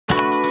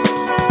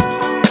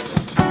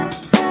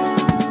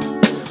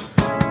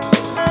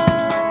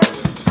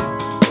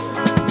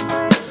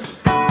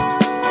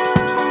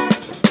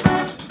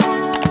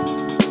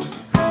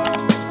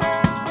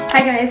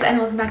guys, and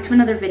welcome back to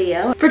another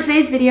video. For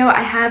today's video,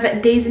 I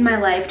have days in my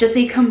life, just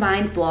a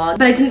combined vlog,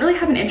 but I didn't really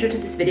have an intro to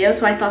this video,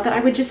 so I thought that I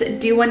would just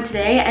do one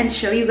today and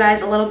show you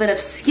guys a little bit of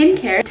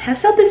skincare.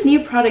 Test out this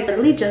new product. I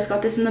literally just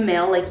got this in the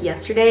mail like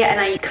yesterday, and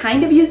I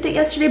kind of used it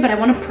yesterday, but I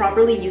want to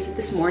properly use it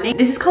this morning.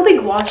 This is called a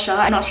gua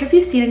sha. I'm not sure if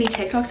you've seen any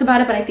TikToks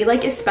about it, but I feel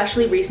like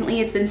especially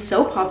recently it's been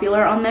so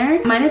popular on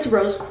there. Mine is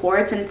rose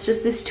quartz, and it's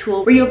just this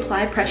tool where you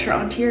apply pressure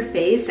onto your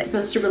face. It's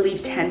supposed to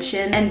relieve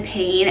tension and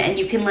pain, and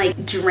you can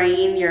like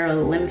drain your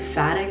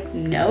lymphatic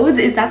nodes.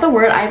 Is that the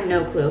word? I have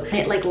no clue. And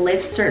it like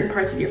lifts certain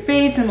parts of your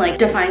face and like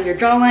defines your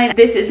jawline.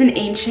 This is an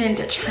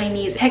ancient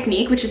Chinese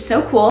technique, which is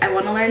so cool. I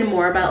want to learn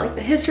more about like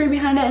the history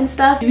behind it and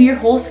stuff. Do your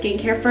whole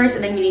skincare first,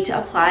 and then you need to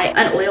apply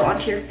an oil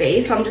onto your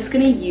face. So I'm just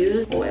gonna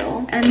use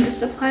oil and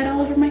just apply it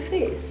all over my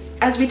face.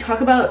 As we talk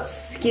about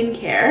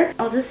skincare,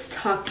 I'll just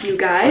talk to you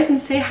guys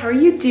and say, how are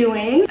you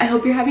doing? I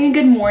hope you're having a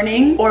good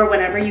morning or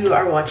whenever you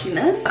are watching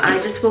this.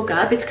 I just woke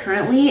up. It's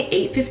currently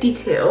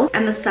 8:52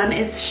 and the sun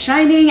is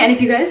shining. And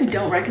if you guys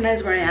don't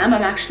recognize where I am,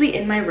 I'm actually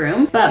in my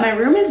room, but my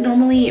room is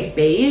normally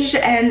beige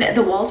and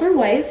the walls are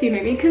white, so you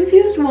may be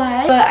confused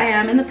why. But I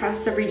am in the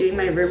process of redoing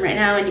my room right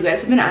now, and you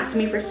guys have been asking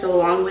me for so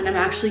long when I'm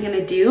actually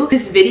gonna do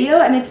this video,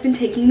 and it's been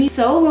taking me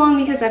so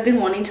long because I've been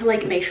wanting to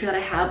like make sure that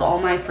I have all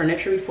my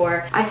furniture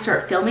before I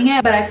start filming it.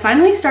 But I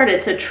finally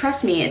started, so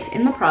trust me, it's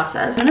in the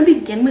process. I'm gonna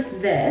begin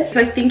with this. So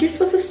I think you're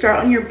supposed to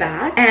start on your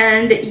back,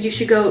 and you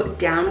should go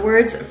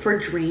downwards for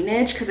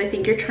drainage, because I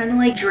think you're trying to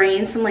like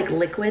drain some like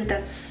liquid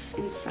that's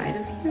inside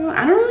of you.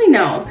 I don't really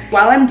know.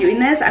 While I'm doing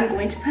this, I'm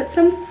going to put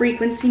some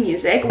frequency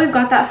music. We've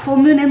got that full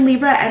moon in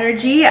Libra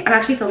energy. I'm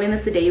actually filming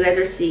this the day you guys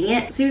are seeing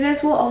it, so you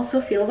guys will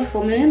also feel the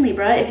full moon in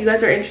Libra if you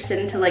guys are interested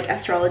into like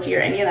astrology or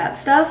any of that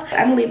stuff.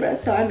 I'm a Libra,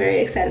 so I'm very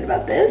excited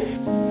about this.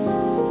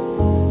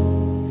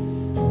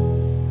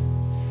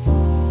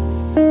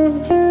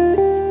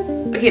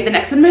 Okay, the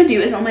next one I'm gonna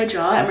do is on my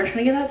jaw, and we're trying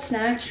to get that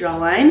snatched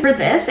jawline. For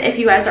this, if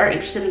you guys are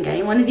interested in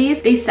getting one of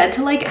these, they said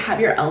to like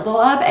have your elbow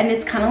up, and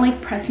it's kind of like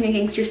pressing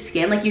against your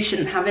skin. Like you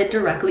shouldn't have it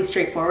directly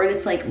straight forward.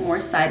 It's like more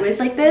sideways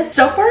like this.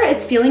 So far,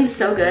 it's feeling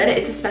so good.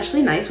 It's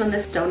especially nice when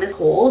this stone is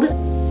cold.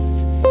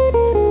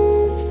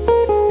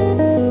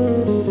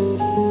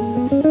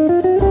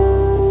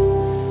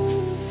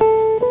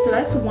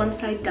 One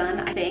side done,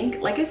 I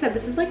think. Like I said,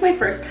 this is like my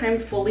first time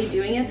fully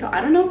doing it, so I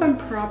don't know if I'm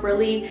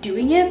properly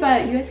doing it,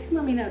 but you guys can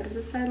let me know. Does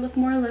this side look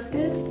more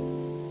lifted?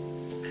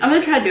 I'm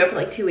gonna try to do it for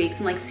like 2 weeks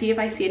and like see if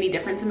I see any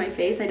difference in my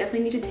face. I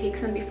definitely need to take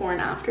some before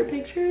and after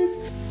pictures.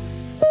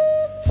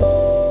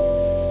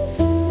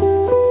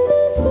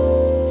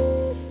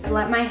 I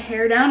let my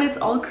hair down, it's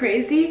all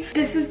crazy.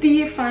 This is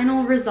the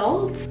final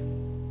result.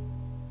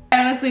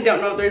 I honestly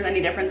don't know if there's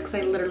any difference because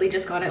I literally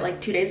just got it like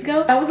 2 days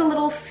ago. That was a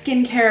little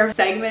skincare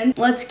segment.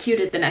 Let's cue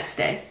it the next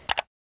day.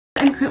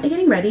 I'm currently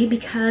getting ready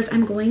because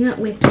I'm going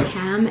with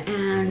Cam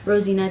and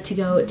Rosina to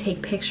go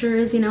take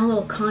pictures, you know, a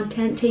little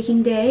content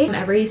taking day.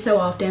 Every so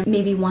often,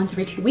 maybe once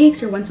every 2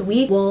 weeks or once a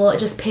week, we'll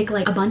just pick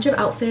like a bunch of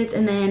outfits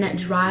and then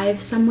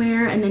drive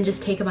somewhere and then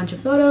just take a bunch of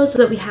photos so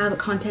that we have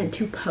content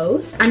to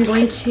post. I'm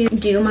going to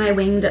do my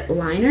winged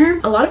liner.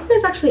 A lot of you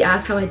guys actually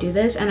ask how I do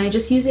this, and I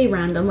just use a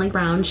random like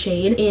brown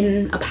shade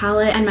in a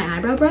palette and my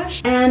eyebrow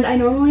brush. And I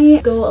normally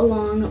go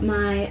along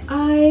my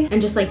eye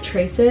and just like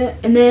trace it,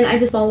 and then I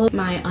just follow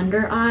my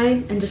under eye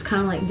and just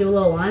kind of like do a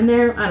little line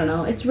there. I don't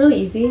know, it's really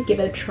easy.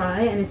 Give it a try,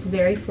 and it's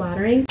very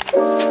flattering.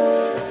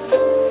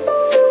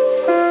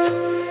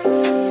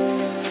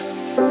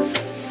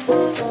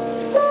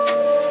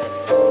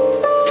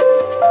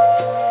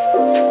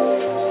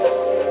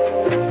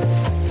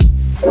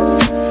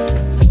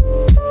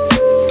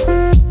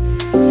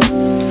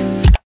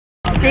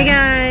 Hey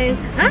guys!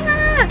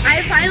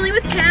 I finally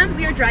with Cam,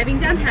 we are driving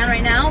downtown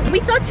right now.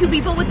 We saw 2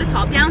 people with the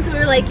top down, so we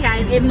were like, yeah,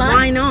 it must.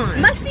 Why not?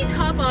 It must be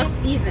top off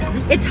season.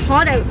 It's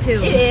hot out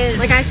too. It is.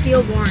 Like I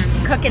feel warm.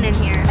 Cooking in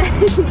here.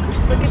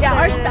 Yeah,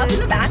 our stuff in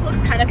the back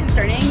looks kind of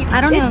concerning.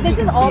 I don't know. This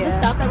is all the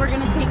stuff that we're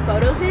gonna take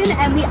photos in,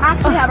 and we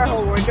actually have our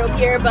whole wardrobe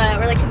here, but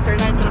we're like concerned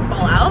that it's gonna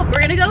fall out.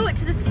 We're gonna go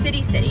to the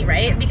city,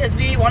 right? Because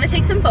we want to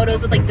take some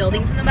photos with like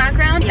buildings in the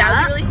background. Yeah.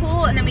 That would be really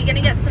cool. And then we're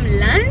gonna get some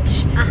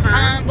lunch.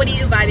 What are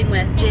you vibing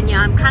with? Virginia.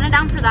 I'm kind of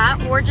down for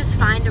that, or just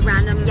find a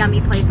random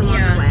yummy place along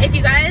the way. If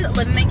you guys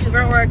live in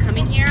Vancouver or are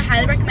coming here,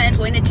 highly recommend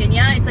going to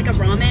Jinya. It's like a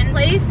ramen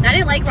place. And I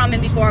didn't like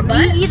ramen before, but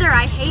me either.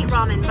 I hate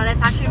ramen, but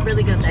it's actually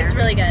really good there. It's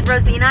really good.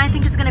 Rosina, I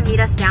think, is gonna meet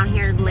us down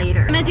here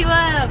later. I'm gonna do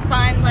a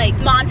fun like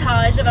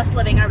montage of us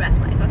living our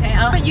best life.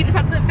 Okay, you just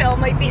have to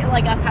film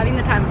like us having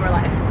the time of our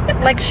life.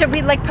 Like, should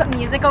we like put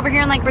music over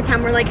here and like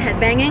pretend we're like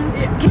headbanging?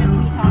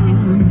 Yeah.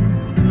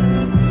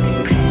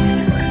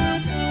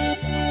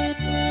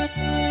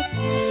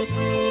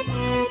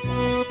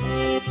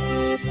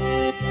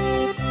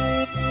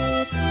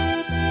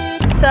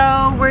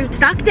 So we're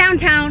stuck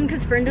downtown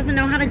because Fern doesn't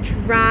know how to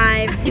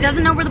drive. He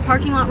doesn't know where the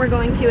parking lot we're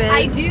going to is.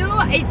 I do.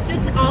 It's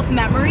just off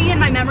memory, and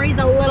my memory's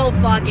a little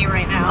foggy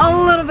right now.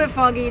 A little bit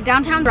foggy.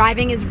 Downtown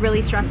driving is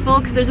really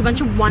stressful because there's a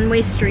bunch of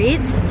one-way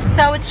streets.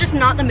 So it's just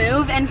not the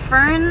move. And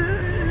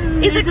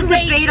Fern is a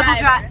debatable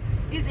driver.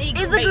 Is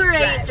is a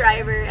great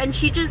driver, and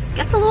she just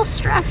gets a little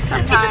stressed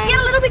sometimes. I just get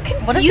a little bit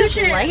confused. What is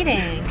this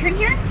lighting? Turn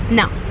here?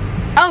 No.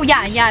 Oh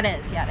yeah, it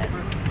is. Yeah, it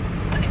is.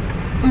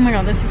 Oh my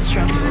god, this is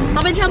stressful.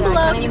 Comment down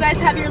below if you guys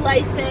have your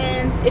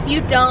license. If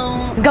you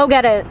don't, go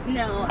get it.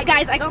 No.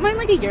 Guys, I got mine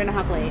like a year and a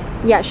half late.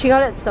 Yeah, she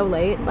got it so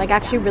late. Like,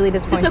 actually really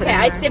disappointed. So it's okay.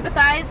 I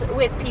sympathize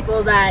with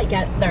people that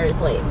get theirs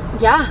late.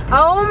 Yeah.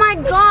 Oh my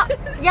god.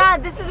 Yeah,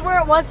 this is where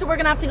it was, so we're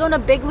gonna have to go in a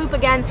big loop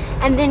again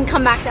and then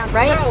come back down,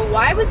 right? Bro,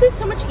 why was this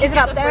so much easier is it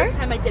up the there? first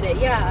time I did it?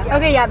 Yeah.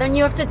 Okay, yeah, then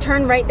you have to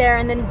turn right there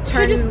and then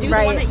turn just do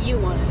right. the one that you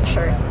wanted.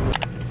 Sure.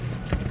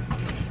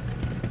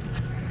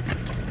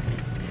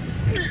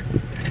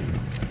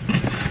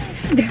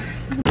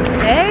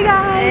 Hey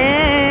guys!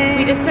 Hey.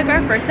 We just took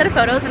our first set of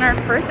photos in our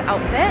first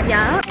outfit.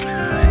 Yeah.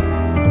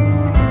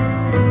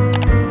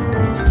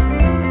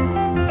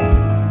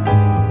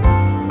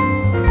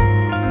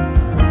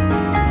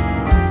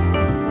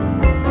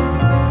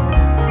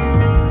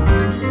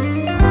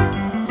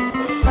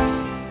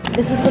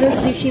 This is what our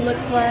sushi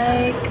looks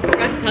like. I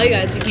forgot to tell you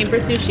guys, we came for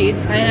sushi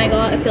and I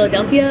got a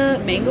Philadelphia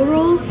mango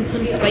roll and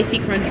some spicy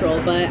crunch roll,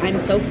 but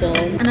I'm so full.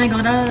 And I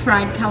got a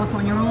fried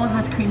California roll, it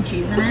has cream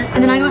cheese in it.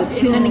 And then I got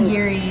tuna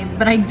nigiri,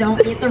 but I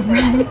don't eat the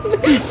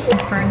rice.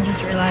 Fern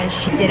just realized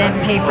she didn't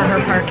pay for her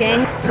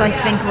parking, so I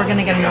think we're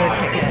gonna get another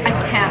ticket. I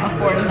can't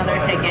afford another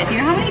ticket. Do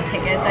you know how many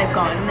tickets I've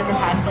gotten in the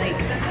past like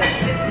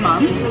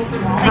month?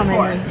 How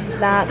many?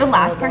 That's the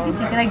last parking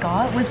ticket I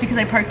got was because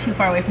I parked too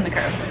far away from the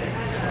curb.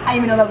 I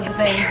didn't even know that was a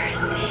thing.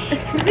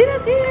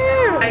 Christina's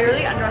here! I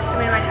really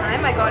underestimated my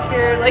time. I got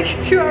here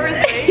like 2 hours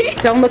late.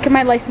 Don't look at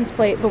my license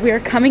plate, but we are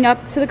coming up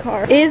to the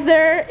car. Is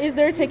there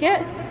a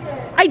ticket?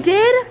 I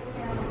did?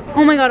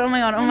 Oh my god, oh my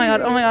god, oh my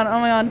god, oh my god, oh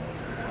my god.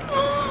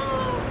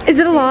 Is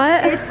it a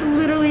lot? It's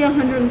literally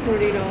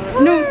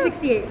 $140. No,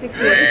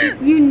 68.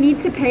 You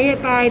need to pay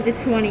it by the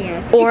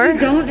 20th. Or if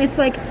you don't, it's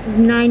like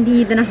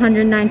 90, then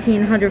 119,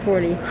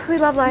 140. we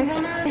love life.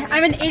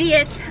 I'm an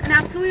idiot, an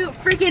absolute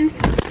freaking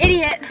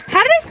idiot.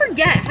 How did I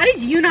forget? How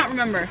did you not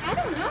remember? I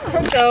don't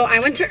know. So I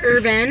went to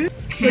Urban.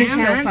 They're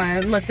so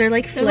fun. Look, they're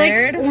like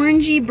flared. They're like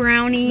orangey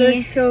brownie.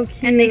 They're so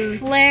cute. And they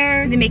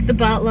flare. They make the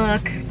butt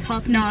look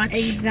top notch.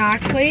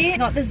 Exactly. I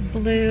got this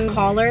blue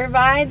collar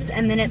vibes,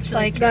 and then it's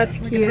like that's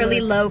like cute. a really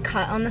low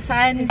cut on the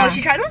side. Oh,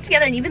 she tried them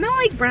together, and even though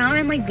like brown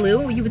and like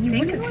blue, you would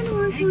think,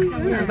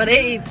 but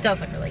it does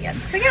look really good.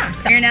 So yeah,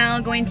 so we're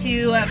now going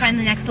to find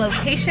the next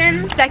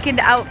location. Second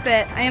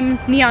outfit, I am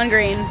neon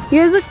green. You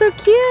guys look so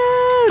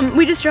cute.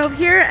 We just drove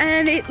here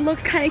and it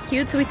looked kind of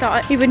cute, so we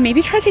thought we would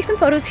maybe try to take some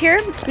photos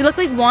here. We look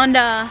like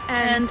Wanda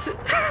and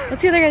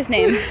what's the other guy's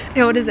name?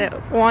 Yeah, what is it?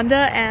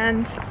 Wanda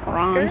and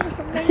Ron.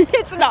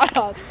 It's not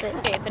Oscar.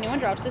 Okay, if anyone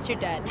drops this, you're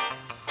dead.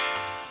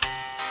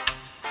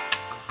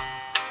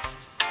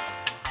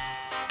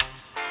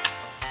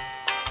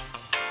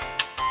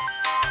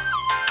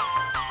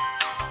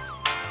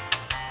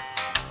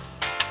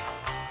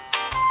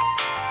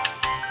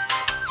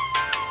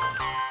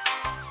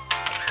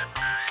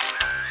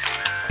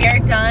 We are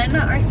done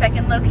our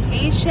second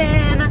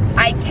location.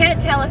 I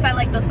can't tell if I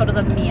like those photos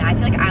of me. I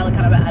feel like I look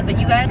kind of bad, but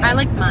you guys? I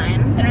like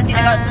mine. And Rosina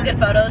got some good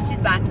photos. She's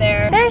back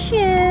there. There she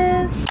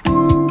is.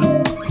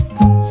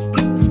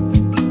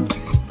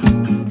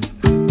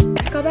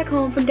 Got back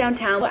home from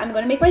downtown. I'm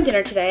going to make my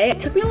dinner today. It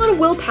took me a lot of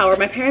willpower.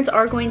 My parents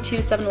are going to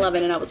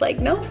 7-Eleven and I was like,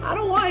 no, I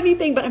don't want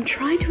anything, but I'm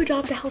trying to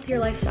adopt a healthier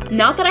lifestyle.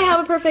 Not that I have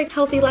a perfect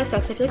healthy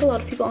lifestyle, because I feel like a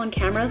lot of people on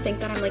camera think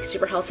that I'm like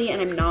super healthy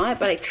and I'm not,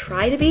 but I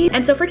try to be.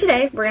 And so for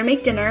today, we're gonna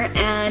make dinner,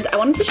 and I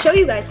wanted to show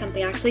you guys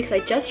something actually, because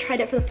I just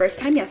tried it for the first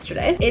time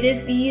yesterday. It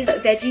is these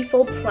veggie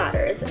fold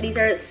platters. These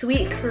are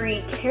sweet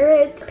curry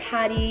carrot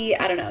patty.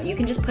 I don't know, you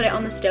can just put it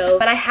on the stove.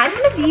 But I had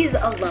one of these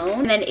alone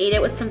and then ate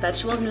it with some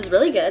vegetables and it was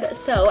really good.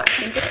 So I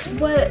think that's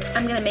what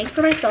I'm gonna make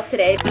for myself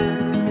today.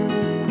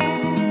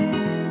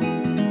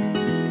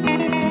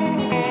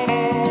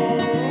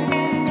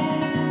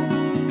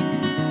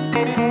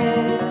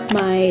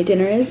 My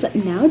dinner is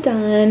now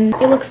done.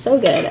 It looks so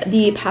good.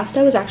 The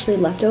pasta was actually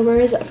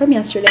leftovers from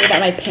yesterday that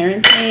my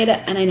parents made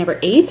and I never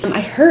ate. I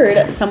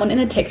heard someone in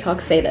a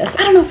TikTok say this.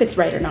 I don't know if it's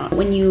right or not.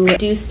 When you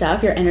do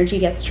stuff, your energy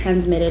gets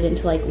transmitted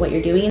into like what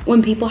you're doing.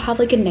 When people have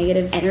like a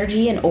negative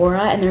energy and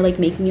aura and they're like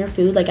making your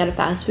food, like at a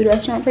fast food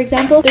restaurant, for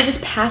example, they're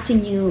just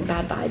passing you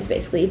bad vibes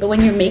basically. But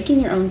when you're making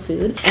your own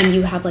food and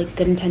you have like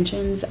good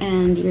intentions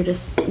and you're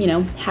just, you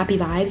know, happy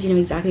vibes, you know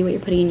exactly what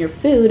you're putting in your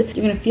food,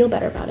 you're gonna feel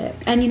better about it.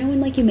 And you know,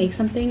 when like you make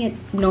something, it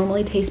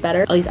normally tastes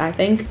better, at least I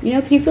think, you know,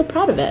 because you feel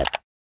proud of it.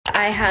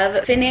 I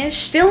have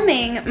finished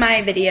filming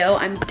my video.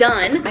 I'm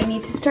done. I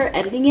need to start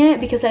editing it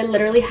because I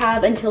literally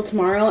have until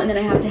tomorrow and then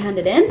I have to hand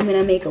it in. I'm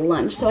gonna make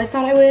lunch. So I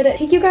thought I would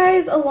take you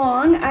guys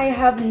along. I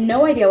have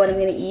no idea what I'm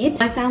gonna eat.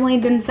 My family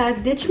did in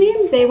fact ditch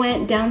me. They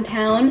went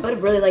downtown. I would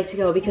have really liked to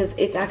go because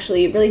it's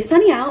actually really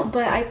sunny out,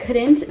 but I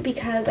couldn't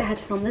because I had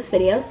to film this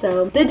video.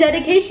 So the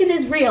dedication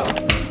is real.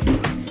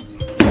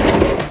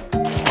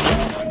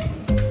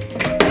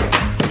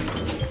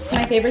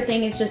 favorite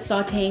thing is just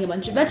sauteing a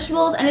bunch of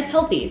vegetables, and it's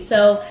healthy.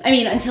 So, I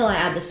mean, until I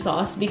add the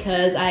sauce,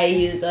 because I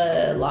use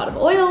a lot of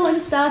oil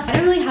and stuff. I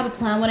don't really have a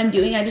plan what I'm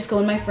doing. I just go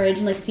in my fridge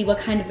and like see what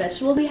kind of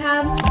vegetables we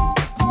have.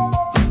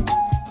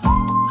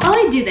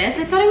 While I do this,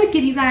 I thought I would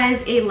give you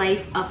guys a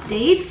life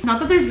update.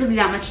 Not that there's really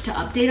that much to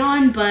update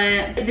on,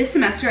 but this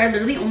semester I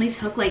literally only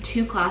took like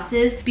 2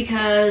 classes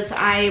because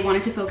I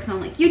wanted to focus on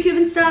like YouTube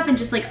and stuff and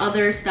just like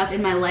other stuff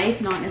in my life,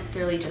 not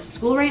necessarily just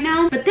school right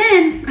now. But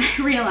then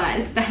I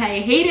realized that I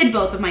hated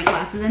both of my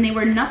classes and they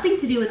were nothing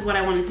to do with what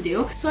I wanted to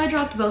do, so I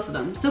dropped both of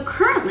them. So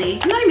currently,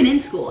 I'm not even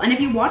in school. And if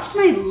you watched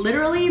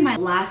literally my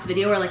last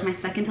video, or like my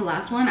second to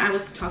last one, I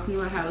was talking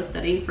about how I was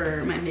studying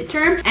for my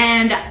midterm,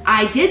 and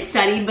I did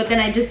study, but then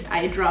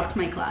I dropped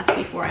my class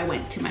before I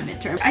went to my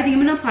midterm. I think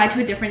I'm gonna apply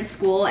to a different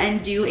school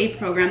and do a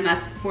program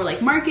that's for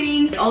like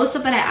marketing, all the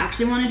stuff that I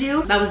actually want to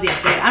do. That was the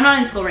update. I'm not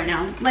in school right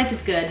now. Life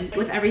is good.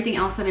 With everything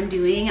else that I'm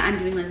doing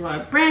like a lot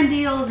of brand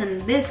deals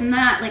and this and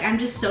that. Like I'm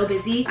just so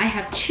busy. I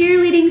have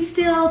cheerleading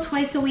still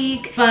twice a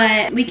week,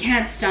 but we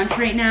can't stunt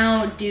right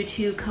now due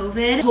to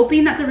COVID.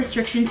 Hoping that the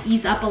restrictions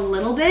ease up a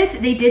little bit.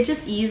 They did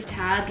just ease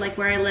tad like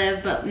where I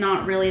live, but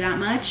not really that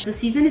much. The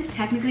season is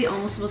technically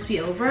almost supposed to be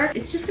over.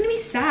 It's just gonna be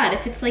sad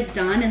if it's like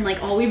done and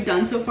like all we've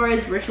done so far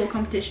is virtual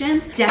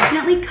competitions.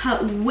 Definitely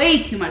cut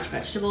way too much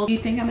vegetables. Do you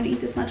think I'm gonna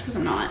eat this much? Because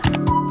I'm not.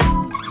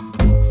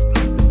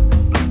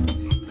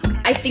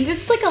 I think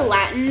this is like a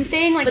Latin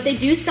thing, like, but they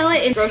do sell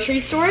it in grocery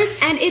stores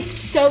and it's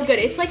so good.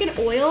 It's like an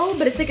oil,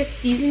 but it's like a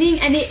seasoning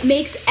and it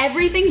makes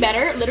everything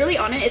better. Literally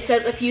on it, it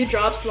says a few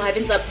drops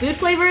livens up food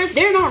flavors.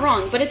 They're not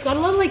wrong, but it's got a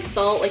lot of like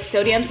salt, like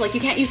sodium, so like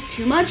you can't use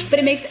too much, but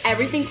it makes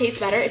everything taste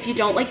better. If you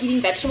don't like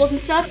eating vegetables and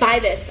stuff, buy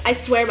this. I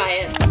swear by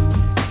it.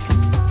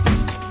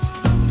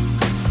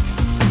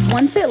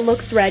 Once it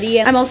looks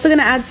ready, I'm also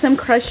gonna add some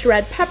crushed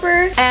red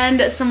pepper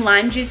and some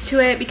lime juice to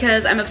it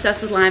because I'm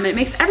obsessed with lime and it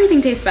makes everything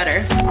taste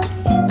better.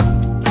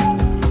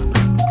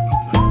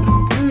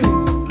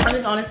 That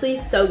is honestly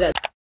so good.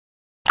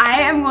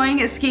 I am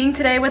going skiing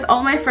today with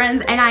all my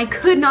friends and I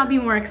could not be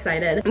more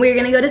excited. We're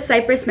gonna go to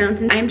Cypress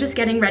Mountain. I'm just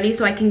getting ready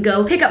so I can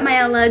go pick up my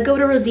Ella, go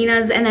to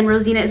Rosina's, and then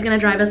Rosina is gonna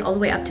drive us all the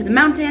way up to the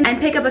mountain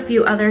and pick up a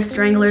few other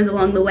stranglers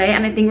along the way.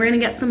 And I think we're gonna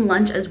get some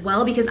lunch as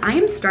well because I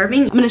am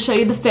starving. I'm gonna show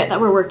you the fit that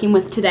we're working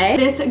with today.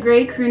 This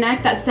gray crew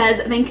neck that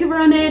says Vancouver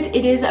on it.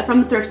 It is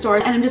from the thrift store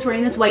and I'm just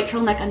wearing this white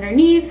turtleneck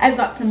underneath. I've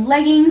got some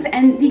leggings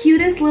and the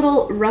cutest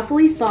little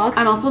ruffly socks.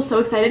 I'm also so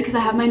excited because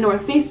I have my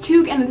North Face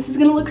toque and this is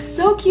gonna look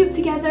so cute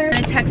together.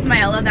 I text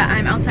my Ella that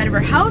I'm outside of her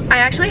house. I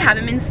actually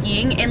haven't been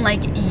skiing in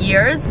like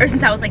years, or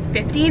since I was like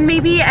 15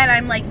 maybe, and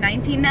I'm like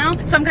 19 now.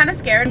 So I'm kind of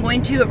scared. I'm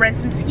going to rent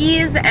some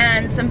skis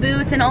and some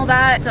boots and all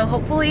that. So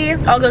hopefully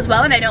all goes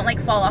well and I don't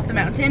like fall off the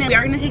mountain. And we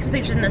are gonna take some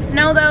pictures in the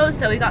snow though.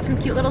 So we got some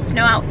cute little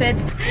snow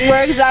outfits.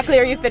 Where exactly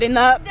are you fitting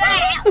that?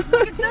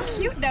 It's so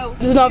cute though.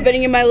 This is not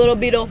fitting in my little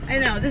beetle. I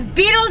know, this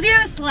beetle's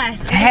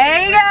useless.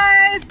 Hey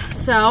guys!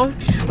 So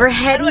we're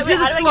heading to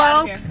the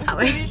slopes.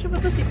 Maybe you should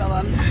put the seatbelt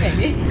on,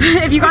 maybe.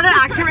 If you got an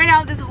accident right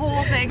now, this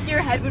whole thing, Your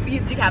head would be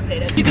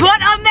decapitated.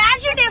 But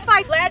imagine if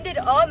I landed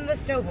on the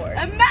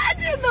snowboard.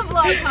 Imagine the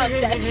vlog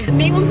content.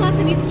 Maybe when was the last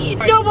time you skied?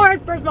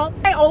 Snowboard, first of all.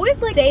 I always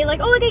like say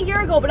like, oh, like a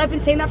year ago, but I've been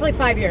saying that for like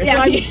 5 years.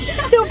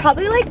 Yeah. So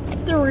probably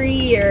like 3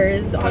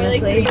 years,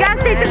 honestly. Gas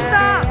station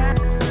stop!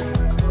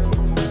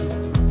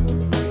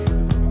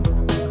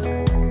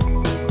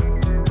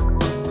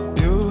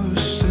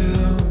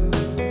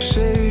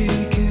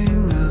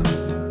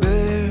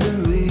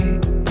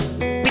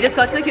 We just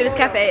got to the cutest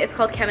cafe. It's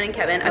called Kevin and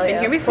Kevin. I've been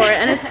here before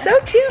and it's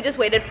so cute. We just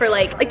waited for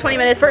like 20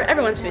 minutes for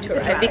everyone's food to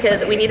arrive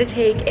because we need to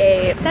take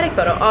a aesthetic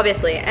photo,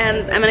 obviously.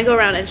 And I'm gonna go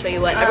around and show you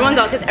what everyone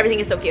got because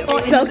everything is so cute.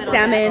 Smoked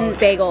salmon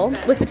bagel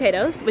with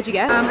potatoes. What'd you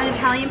get? An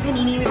Italian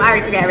panini. I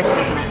already forget everything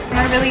that's in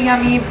it. A really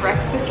yummy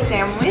breakfast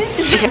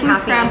sandwich. Blue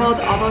scrambled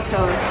olive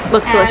toast.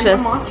 Looks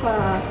delicious.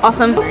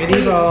 Awesome.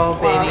 Pretty bowl,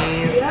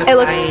 babies. It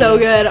looks so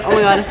good. Oh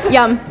my god.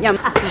 Yum, yum.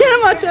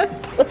 Matcha.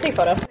 Let's take a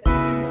photo.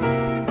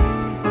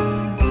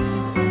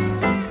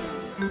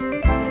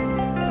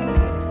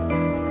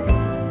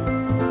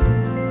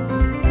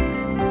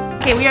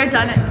 Okay, we are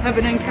done at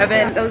Kevin and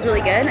Kevin. That was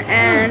really good.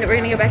 And we're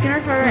gonna go back in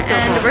our car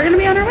and we're gonna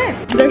be on our way.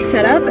 They're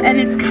set up and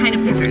it's kind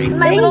of concerning.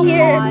 My little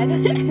pod.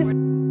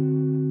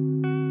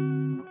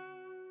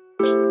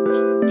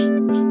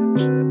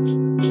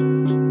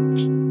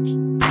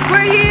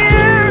 We're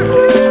here!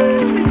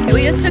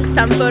 We just took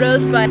some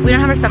photos, but we don't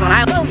have our stuff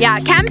on.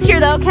 Yeah, Cam's here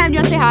though. Cam, do you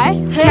want to say hi?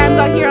 Hey. Cam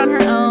got here on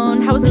her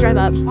own. How was the drive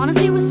up?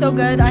 Honestly, it was so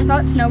good. I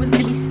thought snow was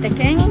gonna be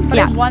sticking, but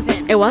it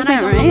wasn't. It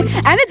wasn't, right?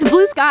 And it's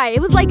blue sky.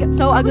 It was like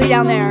so ugly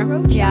down there.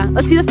 Yeah,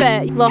 let's see the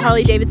fit. Little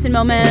Harley Davidson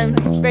moment.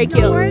 Very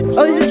cute.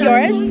 Oh, is this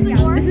yours?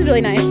 Yeah. This is really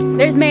nice.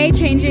 There's May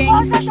changing.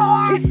 Close the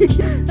door!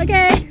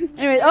 Okay.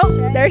 Anyway, oh,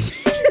 there she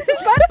is.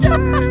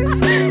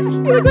 Butters!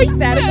 You look like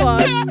Santa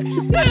Claus.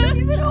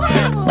 She's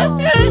adorable.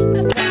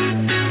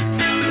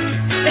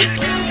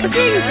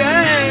 Looking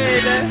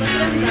good.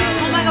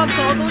 Oh my god,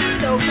 gold was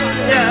so cool.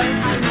 Yeah.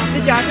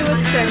 The jacket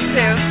looks sick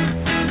too.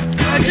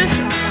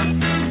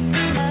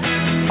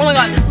 Oh my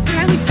god, this looks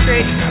really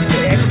great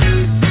today.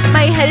 My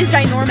My head is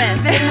ginormous.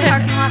 Been in the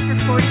parking lot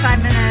for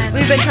 45 minutes.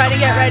 We've been trying to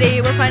get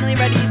ready. We're finally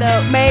ready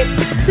though. Mate.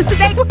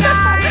 Thank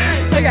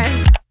God.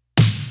 Okay.